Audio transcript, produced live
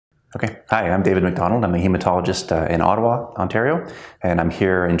Okay. Hi, I'm David Macdonald. I'm a hematologist in Ottawa, Ontario, and I'm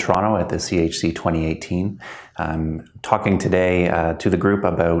here in Toronto at the CHC 2018. I'm talking today to the group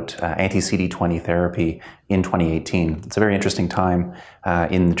about anti-CD20 therapy in 2018. It's a very interesting time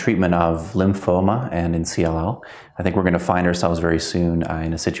in the treatment of lymphoma and in CLL. I think we're going to find ourselves very soon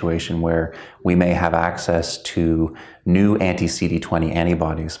in a situation where we may have access to new anti-CD20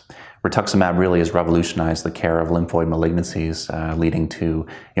 antibodies. Rituximab really has revolutionized the care of lymphoid malignancies, leading to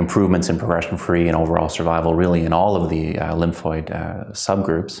improvements in progression-free and overall survival really in all of the lymphoid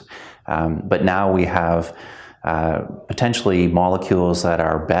subgroups. But now we have potentially molecules that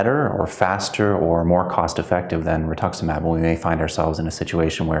are better or faster or more cost-effective than rituximab. We may find ourselves in a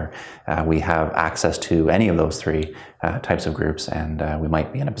situation where we have access to any of those three types of groups, and we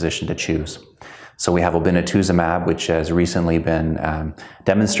might be in a position to choose. So we have obinutuzumab, which has recently been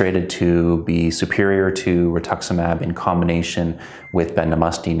demonstrated to be superior to rituximab in combination with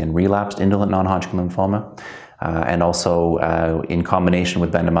bendamustine in relapsed indolent non-Hodgkin lymphoma. And also in combination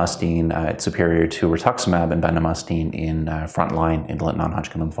with bendamustine, it's superior to rituximab and bendamustine in frontline indolent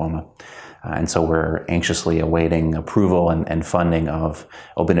non-Hodgkin lymphoma. And so we're anxiously awaiting approval and funding of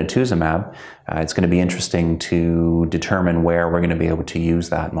obinutuzumab. It's going to be interesting to determine where we're going to be able to use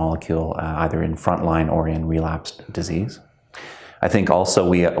that molecule, either in frontline or in relapsed disease. I think also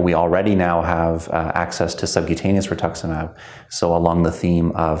we already now have access to subcutaneous rituximab. So along the theme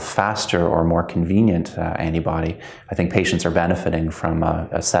of faster or more convenient antibody, I think patients are benefiting from a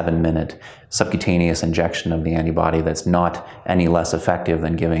 7-minute subcutaneous injection of the antibody that's not any less effective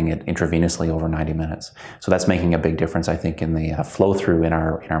than giving it intravenously over 90 minutes. So that's making a big difference, I think, in the flow-through in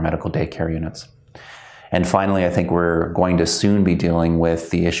our medical daycare units. And finally, I think we're going to soon be dealing with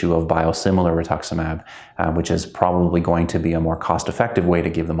the issue of biosimilar rituximab, which is probably going to be a more cost-effective way to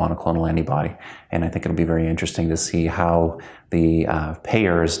give the monoclonal antibody. And I think it'll be very interesting to see how the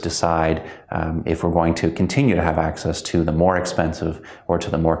payers decide if we're going to continue to have access to the more expensive or to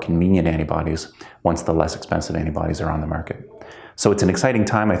the more convenient antibodies once the less expensive antibodies are on the market. So it's an exciting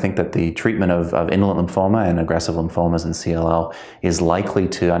time. I think that the treatment of indolent lymphoma and aggressive lymphomas in CLL is likely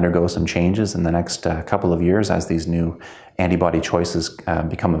to undergo some changes in the next couple of years as these new antibody choices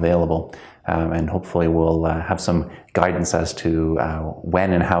become available. And hopefully we'll have some guidance as to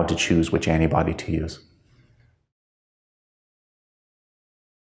when and how to choose which antibody to use.